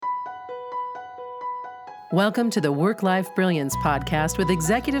Welcome to the Work-Life Brilliance podcast with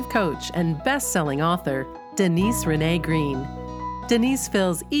executive coach and best-selling author, Denise Renee Green. Denise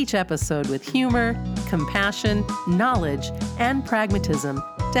fills each episode with humor, compassion, knowledge, and pragmatism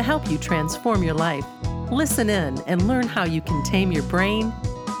to help you transform your life. Listen in and learn how you can tame your brain,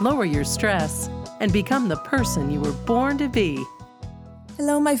 lower your stress, and become the person you were born to be.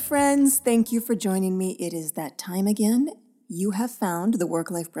 Hello, my friends. Thank you for joining me. It is that time again. You have found the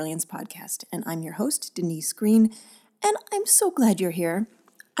Work-Life Brilliance podcast, and I'm your host, Denise Green, and I'm so glad you're here.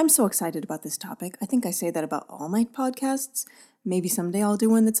 I'm so excited about this topic. I think I say that about all my podcasts. Maybe someday I'll do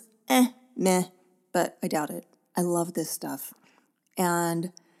one that's meh, but I doubt it. I love this stuff,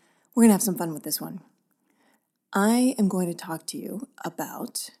 and we're going to have some fun with this one. I am going to talk to you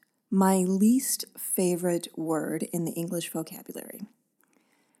about my least favorite word in the English vocabulary.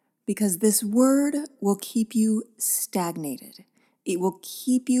 Because this word will keep you stagnated. It will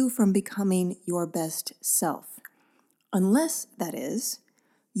keep you from becoming your best self. Unless, that is,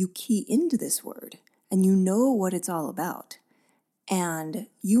 you key into this word and you know what it's all about. And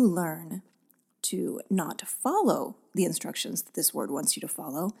you learn to not follow the instructions that this word wants you to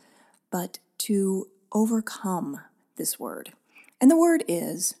follow, but to overcome this word. And the word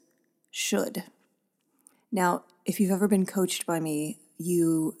is should. Now, if you've ever been coached by me,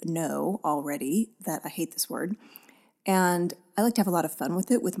 you know already that I hate this word, and I like to have a lot of fun with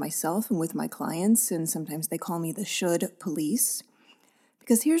it with myself and with my clients, and sometimes they call me the should police,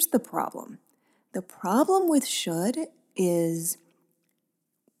 because here's the problem. The problem with should is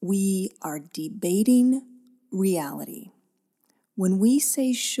we are debating reality. When we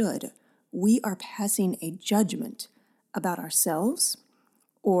say should, we are passing a judgment about ourselves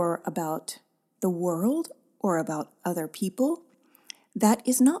or about the world or about other people that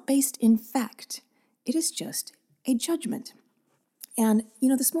is not based in fact. It is just a judgment. And,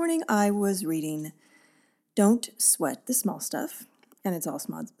 this morning I was reading Don't Sweat the Small Stuff, and it's all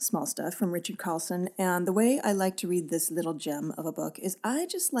small stuff, from Richard Carlson. And the way I like to read this little gem of a book is I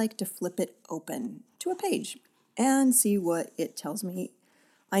just like to flip it open to a page and see what it tells me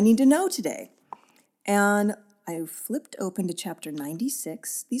I need to know today. And I flipped open to chapter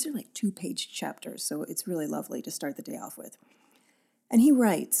 96. These are like 2-page chapters, so it's really lovely to start the day off with. And he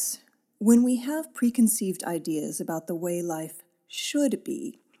writes, when we have preconceived ideas about the way life should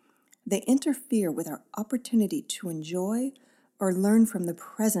be, they interfere with our opportunity to enjoy or learn from the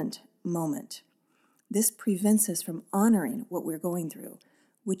present moment. This prevents us from honoring what we're going through,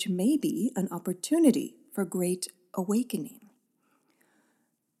 which may be an opportunity for great awakening.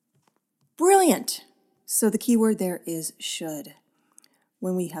 Brilliant! So the key word there is should.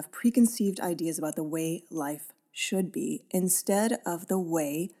 When we have preconceived ideas about the way life should be instead of the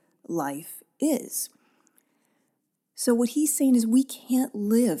way life is. So what he's saying is we can't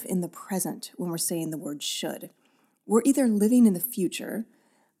live in the present when we're saying the word should. We're either living in the future.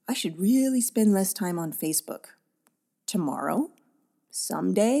 I should really spend less time on Facebook tomorrow,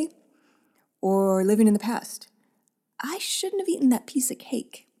 someday, or living in the past. I shouldn't have eaten that piece of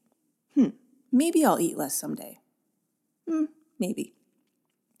cake. Maybe I'll eat less someday. Maybe.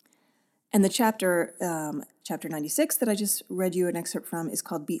 And the chapter 96 that I just read you an excerpt from is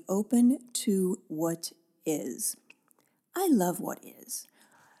called Be Open to What Is. I love what is.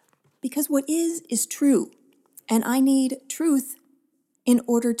 Because what is true. And I need truth in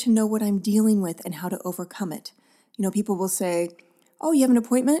order to know what I'm dealing with and how to overcome it. People will say, oh, you have an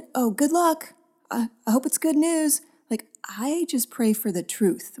appointment? Oh, good luck. I hope it's good news. I just pray for the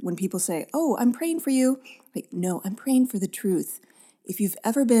truth. When people say, oh, I'm praying for you. No, I'm praying for the truth. If you've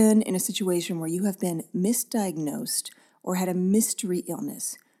ever been in a situation where you have been misdiagnosed or had a mystery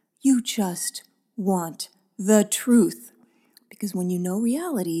illness, you just want the truth. Because when you know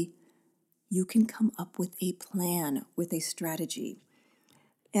reality, you can come up with a plan, with a strategy.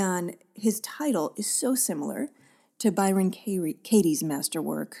 And his title is so similar to Byron Katie's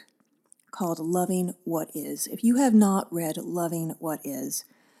masterwork called Loving What Is. If you have not read Loving What Is,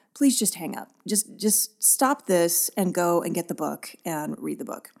 please just hang up. Just stop this and go and get the book and read the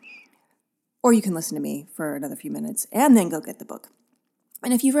book. Or you can listen to me for another few minutes and then go get the book.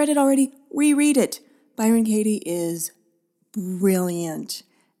 And if you've read it already, reread it. Byron Katie is brilliant,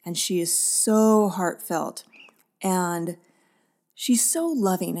 and she is so heartfelt, and she's so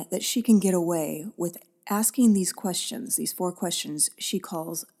loving that she can get away with asking these questions, these 4 questions she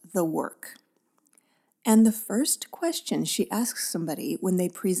calls the work. And the first question she asks somebody when they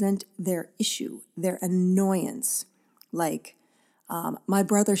present their issue, their annoyance, like, my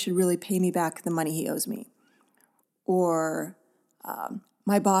brother should really pay me back the money he owes me, or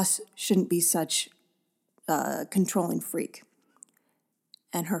my boss shouldn't be such a controlling freak.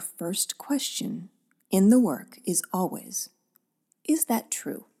 And her first question in the work is always, is that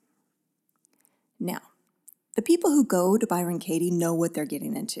true? Now, the people who go to Byron Katie know what they're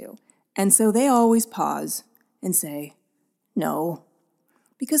getting into, and so they always pause and say, no,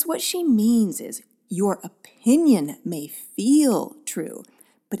 because what she means is your opinion may feel true,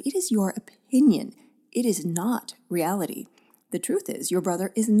 but it is your opinion. It is not reality. The truth is your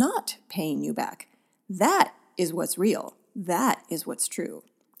brother is not paying you back. That is what's real. That is what's true.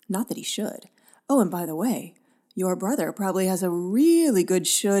 Not that he should. Oh, and by the way, your brother probably has a really good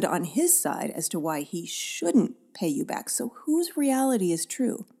should on his side as to why he shouldn't pay you back. So whose reality is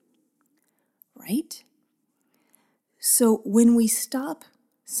true? Right? So when we stop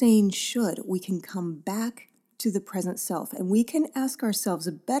saying should, we can come back to the present self and we can ask ourselves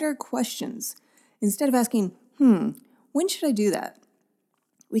better questions. Instead of asking, when should I do that?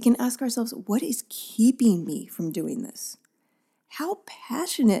 We can ask ourselves, what is keeping me from doing this? How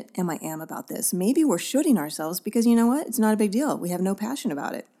passionate am I about this? Maybe we're shoulding ourselves because you know what? It's not a big deal. We have no passion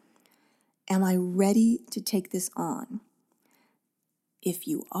about it. Am I ready to take this on? If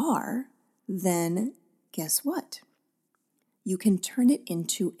you are, then guess what? You can turn it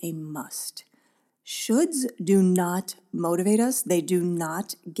into a must. Shoulds do not motivate us. They do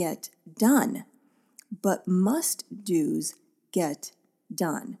not get done. But must-dos get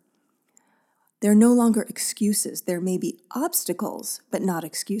done. They're no longer excuses. There may be obstacles, but not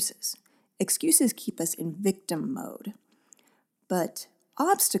excuses. Excuses keep us in victim mode. But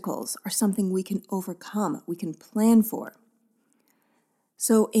obstacles are something we can overcome, we can plan for.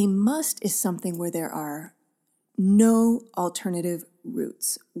 So a must is something where there are no alternative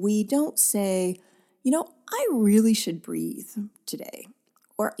routes. We don't say, I really should breathe today.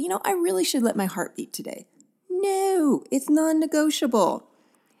 Or, I really should let my heart beat today. No, it's non-negotiable.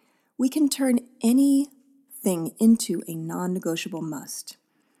 We can turn anything into a non-negotiable must.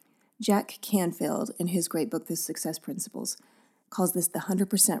 Jack Canfield, in his great book, The Success Principles, calls this the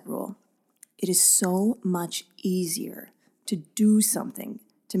 100% rule. It is so much easier to do something,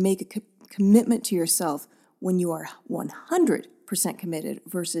 to make a commitment to yourself when you are 100% committed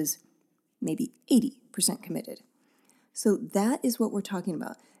versus maybe 80% committed. So that is what we're talking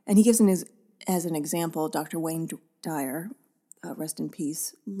about. And he gives as an example Dr. Wayne Dyer, rest in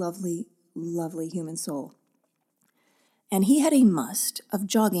peace, lovely, lovely human soul. And he had a must of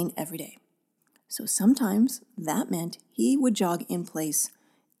jogging every day. So sometimes that meant he would jog in place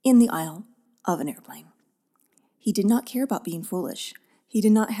in the aisle of an airplane. He did not care about being foolish. He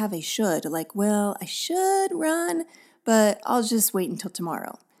did not have a should, like, well, I should run, but I'll just wait until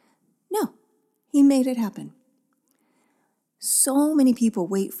tomorrow. No, he made it happen. So many people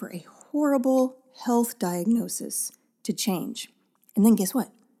wait for a horrible health diagnosis to change. And then guess what?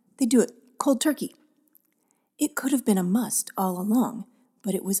 They do it cold turkey. It could have been a must all along,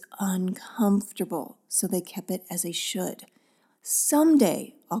 but it was uncomfortable, so they kept it as a should.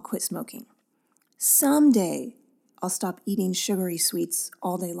 Someday I'll quit smoking. Someday I'll stop eating sugary sweets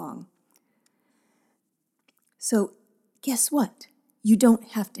all day long. So guess what? You don't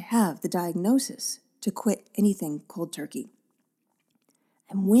have to have the diagnosis to quit anything cold turkey.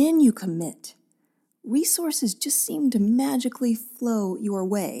 And when you commit, resources just seem to magically flow your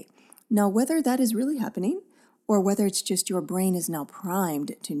way. Now, whether that is really happening or whether it's just your brain is now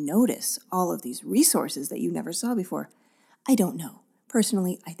primed to notice all of these resources that you never saw before, I don't know.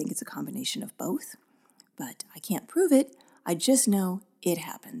 Personally, I think it's a combination of both, but I can't prove it. I just know it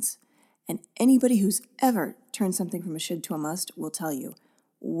happens. And anybody who's ever turned something from a should to a must will tell you,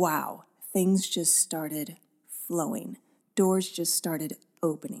 wow, things just started flowing. Doors just started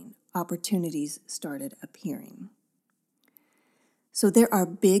opening. Opportunities started appearing. So there are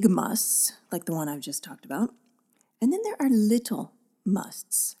big musts, like the one I've just talked about, and then there are little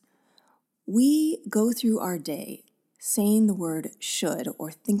musts. We go through our day saying the word should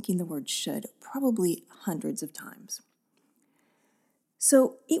or thinking the word should probably hundreds of times.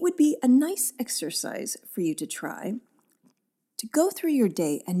 So it would be a nice exercise for you to try to go through your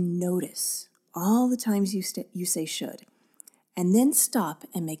day and notice all the times you say should, and then stop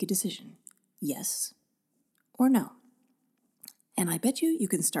and make a decision, yes or no. And I bet you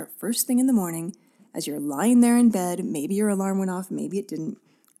can start first thing in the morning as you're lying there in bed, maybe your alarm went off, maybe it didn't,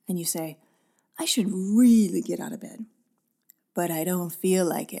 and you say, I should really get out of bed, but I don't feel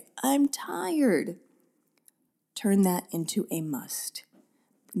like it. I'm tired. Turn that into a must.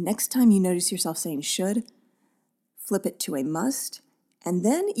 Next time you notice yourself saying should, flip it to a must, and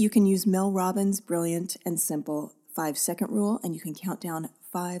then you can use Mel Robbins' brilliant and simple 5-second rule, and you can count down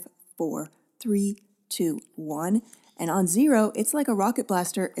 5, 4, 3, 2, 1. And on 0, it's like a rocket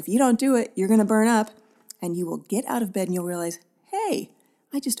blaster. If you don't do it, you're going to burn up, and you will get out of bed and you'll realize, hey,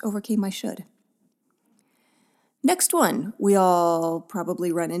 I just overcame my should. Next one we all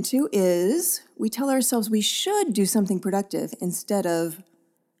probably run into is we tell ourselves we should do something productive instead of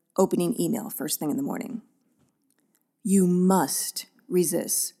opening email first thing in the morning. You must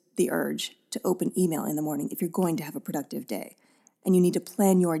resist the urge to open email in the morning if you're going to have a productive day. And you need to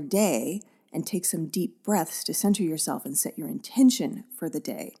plan your day and take some deep breaths to center yourself and set your intention for the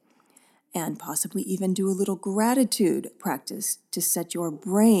day. And possibly even do a little gratitude practice to set your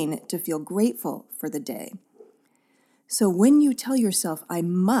brain to feel grateful for the day. So when you tell yourself, I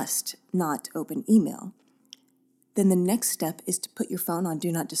must not open email, then the next step is to put your phone on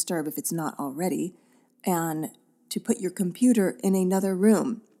Do Not Disturb if it's not already, and to put your computer in another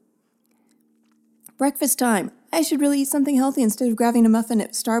room. Breakfast time. I should really eat something healthy instead of grabbing a muffin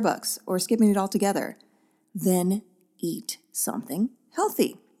at Starbucks or skipping it altogether. Then eat something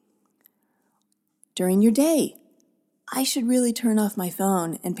healthy. During your day, I should really turn off my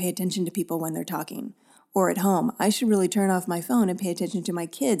phone and pay attention to people when they're talking. Or at home, I should really turn off my phone and pay attention to my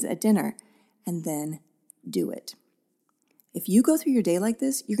kids at dinner. And then do it. If you go through your day like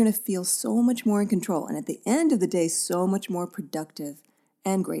this, you're going to feel so much more in control. And at the end of the day, so much more productive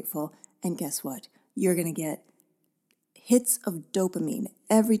and grateful. And guess what? You're going to get hits of dopamine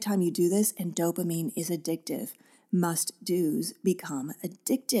every time you do this. And dopamine is addictive. Must-dos become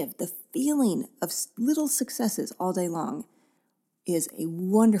addictive. The feeling of little successes all day long is a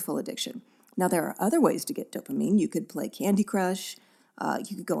wonderful addiction. Now, there are other ways to get dopamine. You could play Candy Crush.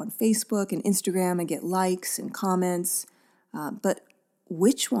 You could go on Facebook and Instagram and get likes and comments. But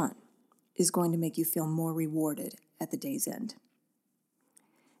which one is going to make you feel more rewarded at the day's end?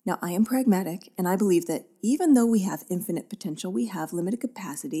 Now, I am pragmatic, and I believe that even though we have infinite potential, we have limited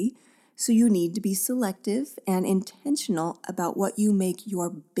capacity. So you need to be selective and intentional about what you make your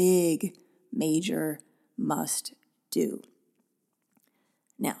big, major must-do.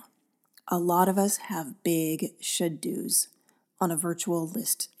 Now, a lot of us have big should-dos on a virtual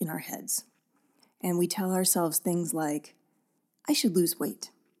list in our heads. And we tell ourselves things like, I should lose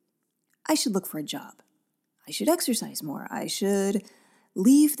weight. I should look for a job. I should exercise more. I should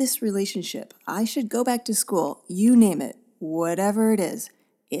leave this relationship. I should go back to school. You name it, whatever it is.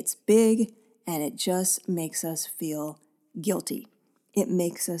 It's big, and it just makes us feel guilty. It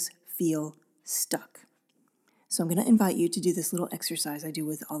makes us feel stuck. So I'm going to invite you to do this little exercise I do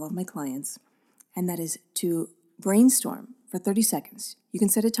with all of my clients, and that is to brainstorm for 30 seconds. You can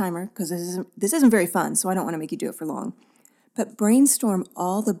set a timer because this isn't very fun, so I don't want to make you do it for long. But brainstorm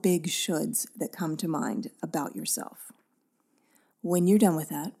all the big shoulds that come to mind about yourself. When you're done with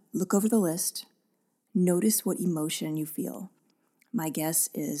that, look over the list. Notice what emotion you feel. My guess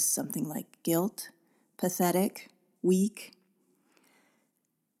is something like guilt, pathetic, weak.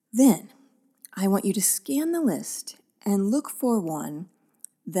 Then I want you to scan the list and look for one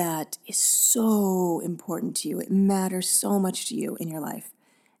that is so important to you. It matters so much to you in your life,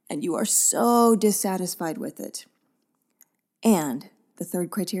 and you are so dissatisfied with it. And the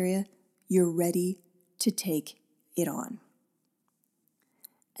third criteria, you're ready to take it on.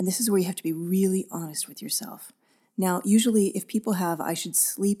 And this is where you have to be really honest with yourself. Now, usually if people have I should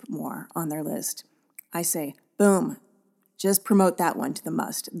sleep more on their list, I say, boom, just promote that one to the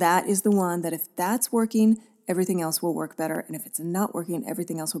must. That is the one that if that's working, everything else will work better. And if it's not working,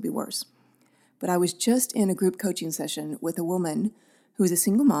 everything else will be worse. But I was just in a group coaching session with a woman who is a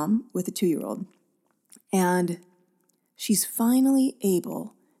single mom with a 2-year-old. And she's finally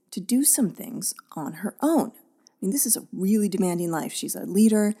able to do some things on her own. I mean, this is a really demanding life. She's a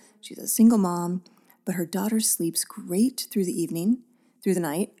leader, she's a single mom, but her daughter sleeps great through the evening, through the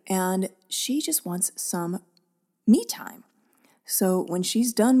night, and she just wants some me time. So when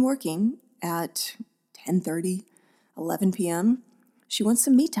she's done working at 10:30, 11 p.m., she wants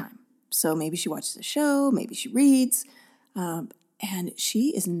some me time. So maybe she watches a show, maybe she reads, and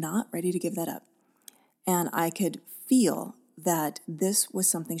she is not ready to give that up. And I could feel that this was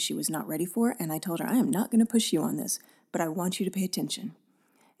something she was not ready for, and I told her, I am not going to push you on this, but I want you to pay attention.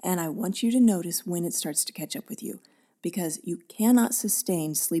 And I want you to notice when it starts to catch up with you, because you cannot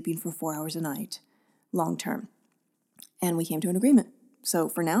sustain sleeping for 4 hours a night long term. And we came to an agreement. So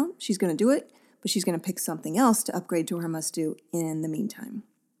for now, she's going to do it, but she's going to pick something else to upgrade to her must-do in the meantime.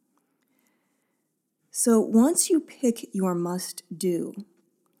 So once you pick your must-do,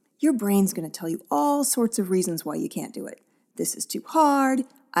 your brain's going to tell you all sorts of reasons why you can't do it. This is too hard.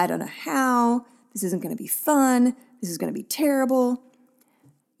 I don't know how. This isn't going to be fun. This is going to be terrible.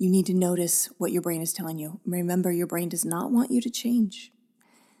 You need to notice what your brain is telling you. Remember, your brain does not want you to change.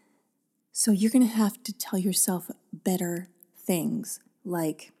 So you're going to have to tell yourself better things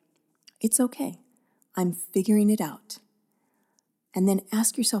like, it's okay. I'm figuring it out. And then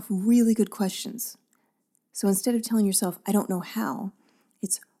ask yourself really good questions. So instead of telling yourself, I don't know how,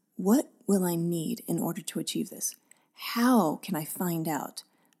 it's what will I need in order to achieve this? How can I find out?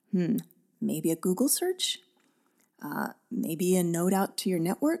 Maybe a Google search? Maybe a note out to your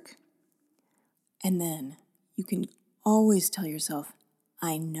network? And then you can always tell yourself,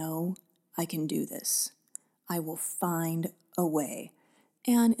 I know I can do this. I will find a way.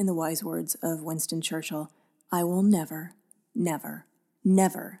 And in the wise words of Winston Churchill, I will never, never,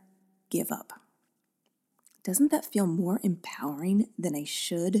 never give up. Doesn't that feel more empowering than a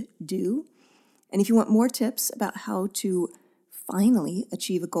should do? And if you want more tips about how to finally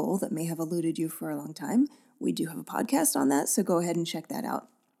achieve a goal that may have eluded you for a long time, we do have a podcast on that, so go ahead and check that out.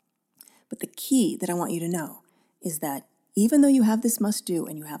 But the key that I want you to know is that even though you have this must do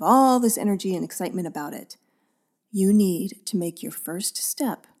and you have all this energy and excitement about it, you need to make your first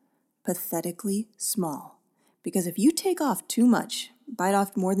step pathetically small. Because if you take off too much, bite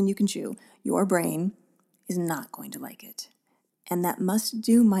off more than you can chew, your brain is not going to like it. And that must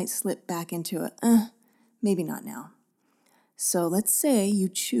do might slip back into maybe not now. So let's say you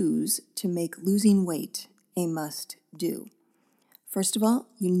choose to make losing weight a must do. First of all,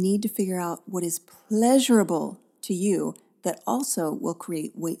 you need to figure out what is pleasurable to you that also will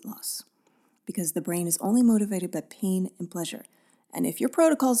create weight loss. Because the brain is only motivated by pain and pleasure. And if your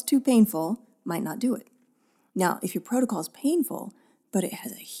protocol is too painful, might not do it. Now, if your protocol is painful, but it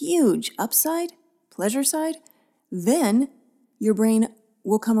has a huge upside, pleasure side, then your brain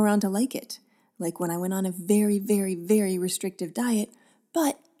will come around to like it. Like when I went on a very, very, very restrictive diet,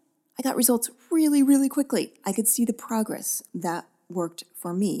 but I got results really, really quickly. I could see the progress that worked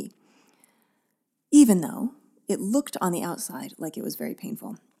for me, even though it looked on the outside like it was very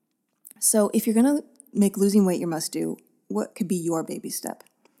painful. So if you're going to make losing weight your must do, what could be your baby step?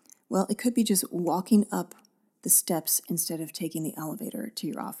 Well, it could be just walking up the steps instead of taking the elevator to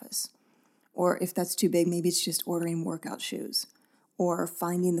your office. Or if that's too big, maybe it's just ordering workout shoes or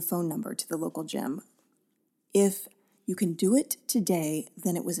finding the phone number to the local gym. If you can do it today,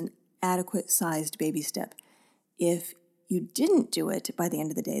 then it was an adequate sized baby step. If you didn't do it by the end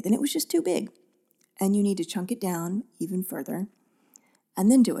of the day, then it was just too big. And you need to chunk it down even further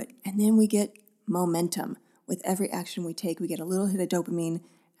and then do it. And then we get momentum. With every action we take, we get a little hit of dopamine,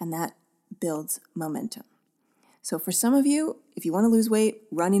 and that builds momentum. So for some of you, if you want to lose weight,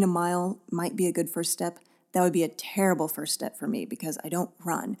 running a mile might be a good first step. That would be a terrible first step for me because I don't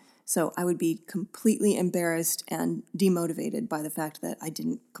run. So I would be completely embarrassed and demotivated by the fact that I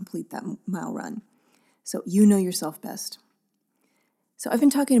didn't complete that mile run. So you know yourself best. So I've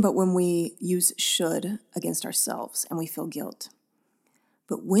been talking about when we use should against ourselves and we feel guilt.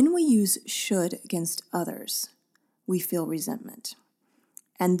 But when we use should against others, we feel resentment.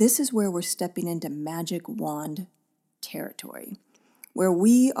 And this is where we're stepping into magic wand territory, where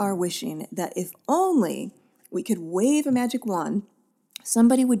we are wishing that if only we could wave a magic wand,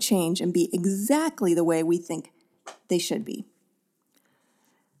 somebody would change and be exactly the way we think they should be.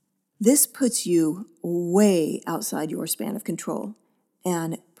 This puts you way outside your span of control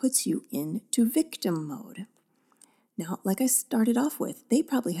and puts you into victim mode. Now, like I started off with, they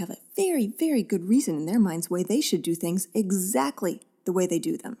probably have a very, very good reason in their minds why they should do things exactly the way they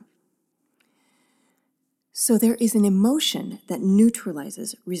do them. So there is an emotion that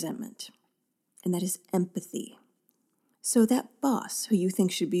neutralizes resentment, and that is empathy. So that boss who you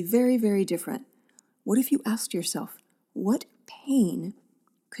think should be very, very different, what if you asked yourself, what pain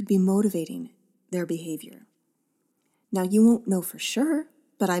could be motivating their behavior? Now, you won't know for sure,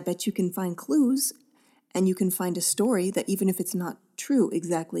 but I bet you can find clues, and you can find a story that even if it's not true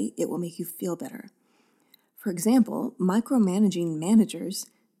exactly, it will make you feel better. For example, micromanaging managers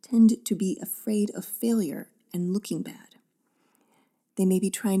tend to be afraid of failure and looking bad. They may be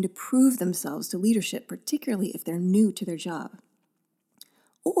trying to prove themselves to leadership, particularly if they're new to their job.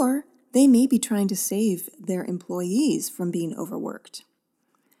 Or they may be trying to save their employees from being overworked.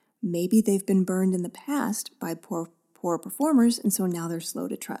 Maybe they've been burned in the past by poor performers, and so now they're slow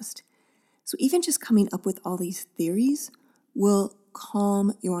to trust. So even just coming up with all these theories will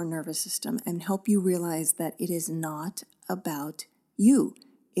calm your nervous system and help you realize that it is not about you.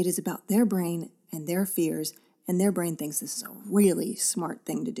 It is about their brain and their fears, and their brain thinks this is a really smart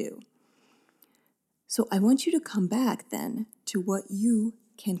thing to do. So I want you to come back then to what you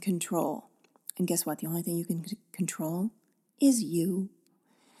can control. And guess what? The only thing you can control is you.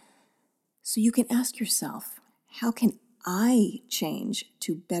 So you can ask yourself, how can I change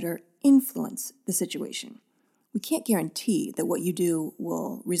to better influence the situation? We can't guarantee that what you do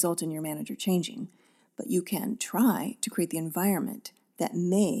will result in your manager changing, but you can try to create the environment that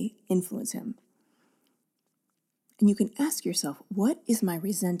may influence him. And you can ask yourself, what is my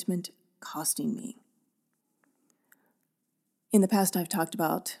resentment costing me? In the past, I've talked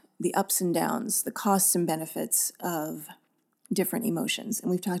about the ups and downs, the costs and benefits of different emotions.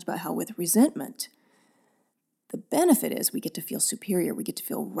 And we've talked about how with resentment, the benefit is we get to feel superior, we get to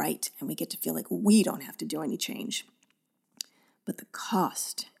feel right, and we get to feel like we don't have to do any change. But the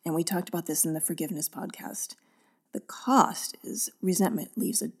cost, and we talked about this in the forgiveness podcast, the cost is resentment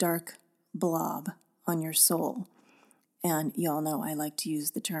leaves a dark blob on your soul. And y'all know I like to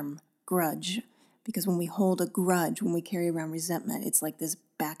use the term grudge, because when we hold a grudge, when we carry around resentment, it's like this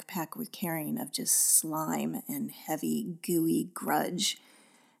backpack we're carrying of just slime and heavy, gooey grudge.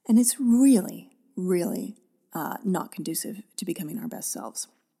 And it's really, really not conducive to becoming our best selves.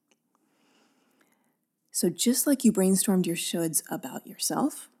 So just like you brainstormed your shoulds about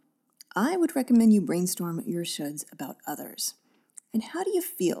yourself, I would recommend you brainstorm your shoulds about others. And how do you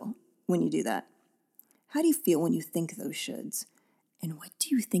feel when you do that? How do you feel when you think those shoulds? And what do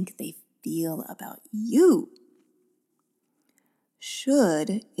you think they feel about you?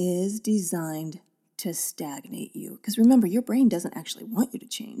 Should is designed to stagnate you. Because remember, your brain doesn't actually want you to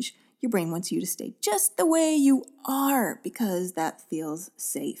change. Your brain wants you to stay just the way you are because that feels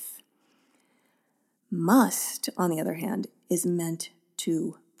safe. Must, on the other hand, is meant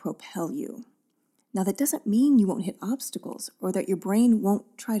to propel you. Now, that doesn't mean you won't hit obstacles or that your brain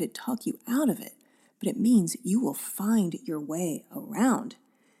won't try to talk you out of it, but it means you will find your way around.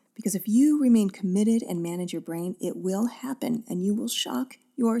 Because if you remain committed and manage your brain, it will happen and you will shock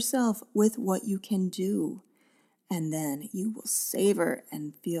yourself with what you can do. And then you will savor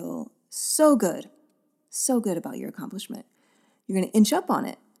and feel so good about your accomplishment. You're going to inch up on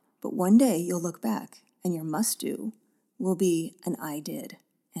it, but one day you'll look back and your must do will be an I did.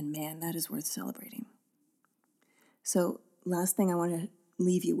 And man, that is worth celebrating. So last thing I want to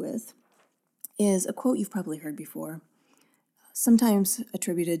leave you with is a quote you've probably heard before, sometimes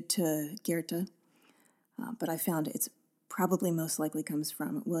attributed to Goethe, but I found it's probably most likely comes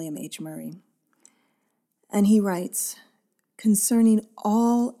from William H. Murray. And he writes, "Concerning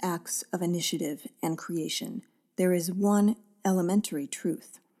all acts of initiative and creation, there is one elementary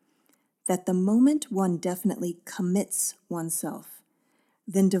truth, that the moment one definitely commits oneself,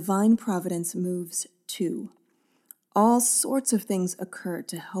 then divine providence moves too. All sorts of things occur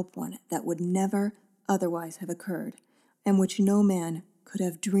to help one that would never otherwise have occurred, and which no man could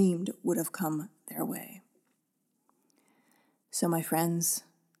have dreamed would have come their way." So, my friends,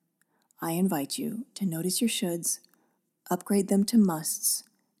 I invite you to notice your shoulds, upgrade them to musts,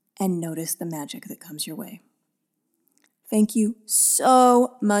 and notice the magic that comes your way. Thank you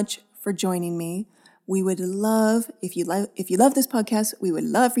so much for joining me. We would love, if you love this podcast, we would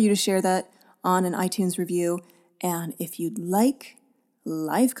love for you to share that on an iTunes review. And if you'd like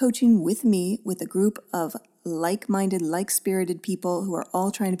life coaching with me, with a group of like-minded, like-spirited people who are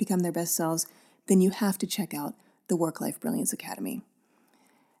all trying to become their best selves, then you have to check out the Work-Life Brilliance Academy.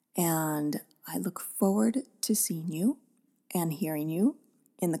 And I look forward to seeing you and hearing you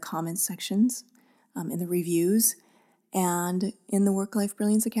in the comments sections, in the reviews, and in the Work-Life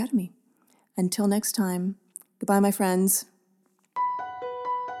Brilliance Academy. Until next time, goodbye, my friends.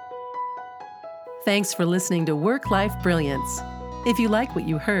 Thanks for listening to Work-Life Brilliance. If you like what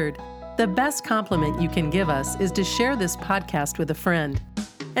you heard, the best compliment you can give us is to share this podcast with a friend.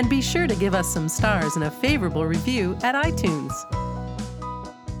 And be sure to give us some stars and a favorable review at iTunes.